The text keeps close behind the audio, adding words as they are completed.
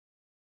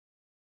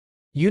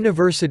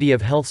University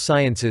of Health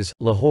Sciences,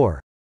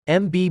 Lahore.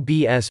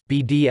 MBBS,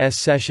 BDS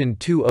Session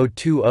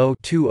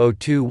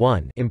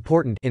 2020-2021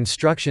 Important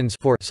Instructions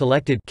for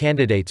Selected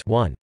Candidates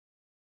 1.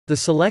 The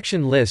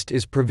selection list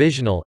is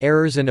provisional,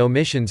 errors and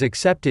omissions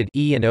accepted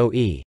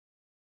E&OE.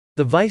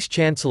 The Vice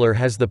Chancellor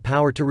has the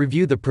power to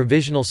review the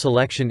provisional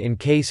selection in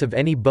case of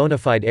any bona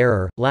fide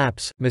error,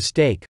 lapse,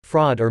 mistake,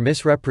 fraud or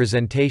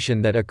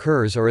misrepresentation that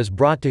occurs or is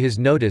brought to his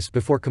notice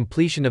before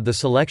completion of the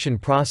selection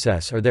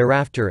process or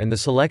thereafter, and the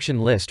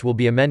selection list will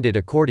be amended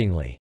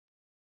accordingly.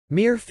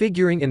 Mere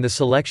figuring in the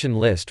selection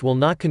list will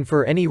not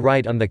confer any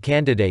right on the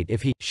candidate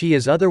if he/she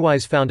is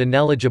otherwise found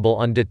ineligible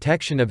on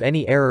detection of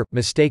any error,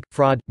 mistake,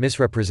 fraud,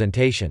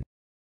 misrepresentation.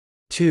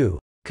 2.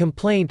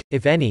 Complaint,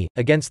 if any,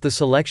 against the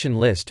selection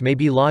list may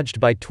be lodged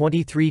by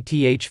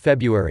 23th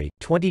February,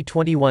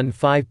 2021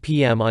 5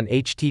 p.m. on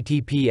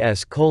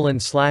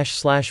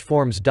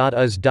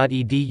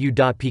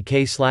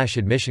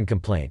https://forms.uz.edu.pk/admission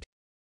complaint.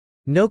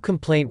 No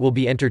complaint will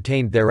be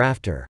entertained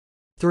thereafter.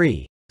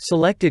 3.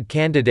 Selected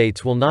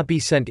candidates will not be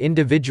sent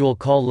individual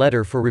call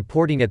letter for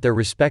reporting at their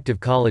respective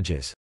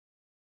colleges.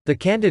 The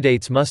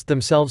candidates must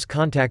themselves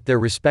contact their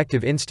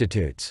respective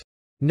institutes.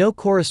 No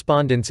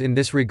correspondence in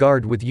this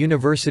regard with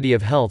University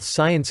of Health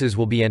Sciences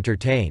will be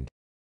entertained.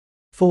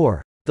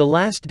 4. The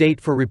last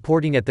date for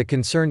reporting at the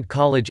concerned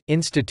college,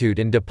 institute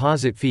and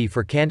deposit fee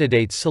for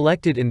candidates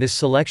selected in this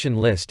selection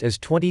list is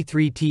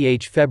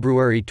 23th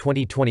February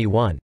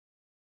 2021.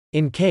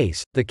 In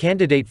case the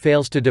candidate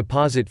fails to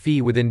deposit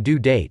fee within due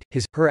date,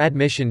 his/her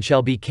admission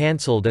shall be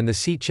cancelled and the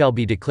seat shall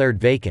be declared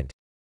vacant.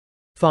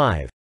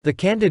 5. The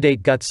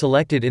candidate got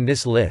selected in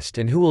this list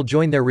and who will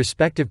join their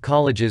respective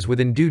colleges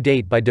within due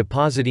date by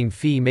depositing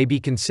fee may be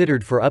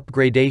considered for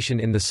upgradation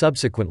in the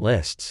subsequent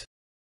lists.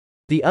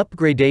 The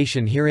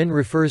upgradation herein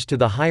refers to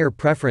the higher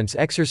preference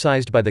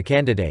exercised by the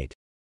candidate.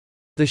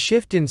 The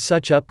shift in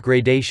such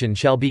upgradation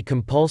shall be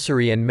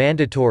compulsory and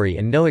mandatory,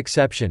 and no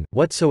exception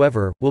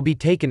whatsoever will be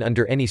taken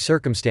under any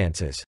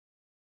circumstances.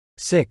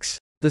 6.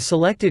 The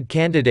selected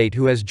candidate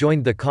who has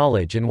joined the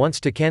college and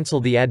wants to cancel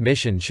the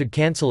admission should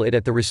cancel it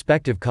at the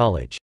respective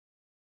college.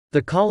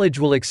 The college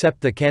will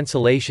accept the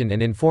cancellation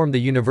and inform the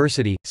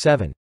university.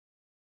 7.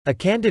 A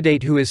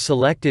candidate who is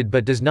selected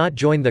but does not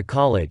join the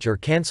college or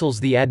cancels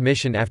the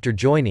admission after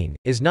joining,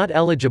 is not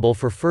eligible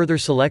for further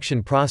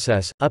selection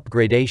process,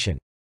 upgradation.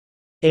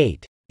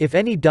 8. If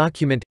any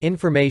document,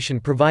 information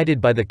provided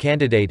by the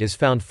candidate is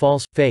found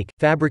false, fake,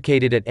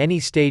 fabricated at any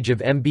stage of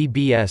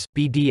MBBS,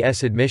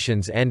 BDS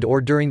admissions and/or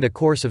during the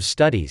course of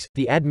studies,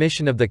 the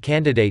admission of the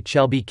candidate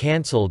shall be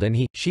cancelled and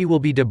he/she will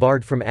be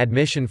debarred from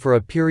admission for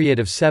a period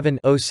of 7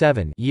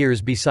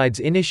 years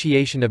besides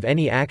initiation of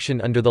any action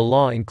under the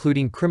law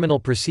including criminal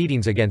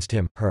proceedings against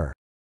him/her.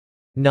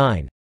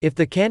 9. If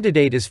the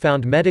candidate is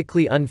found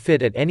medically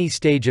unfit at any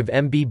stage of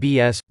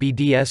MBBS,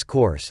 BDS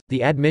course,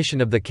 the admission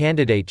of the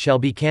candidate shall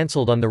be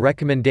cancelled on the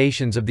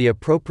recommendations of the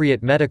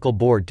appropriate medical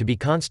board to be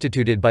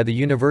constituted by the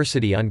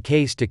university on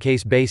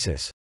case-to-case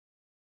basis.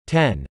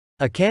 10.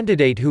 A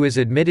candidate who is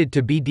admitted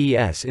to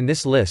BDS in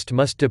this list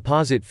must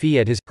deposit fee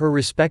at his/her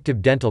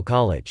respective dental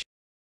college.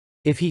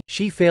 If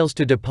he/she fails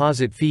to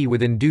deposit fee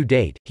within due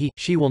date,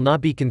 he/she will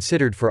not be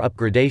considered for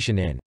upgradation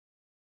in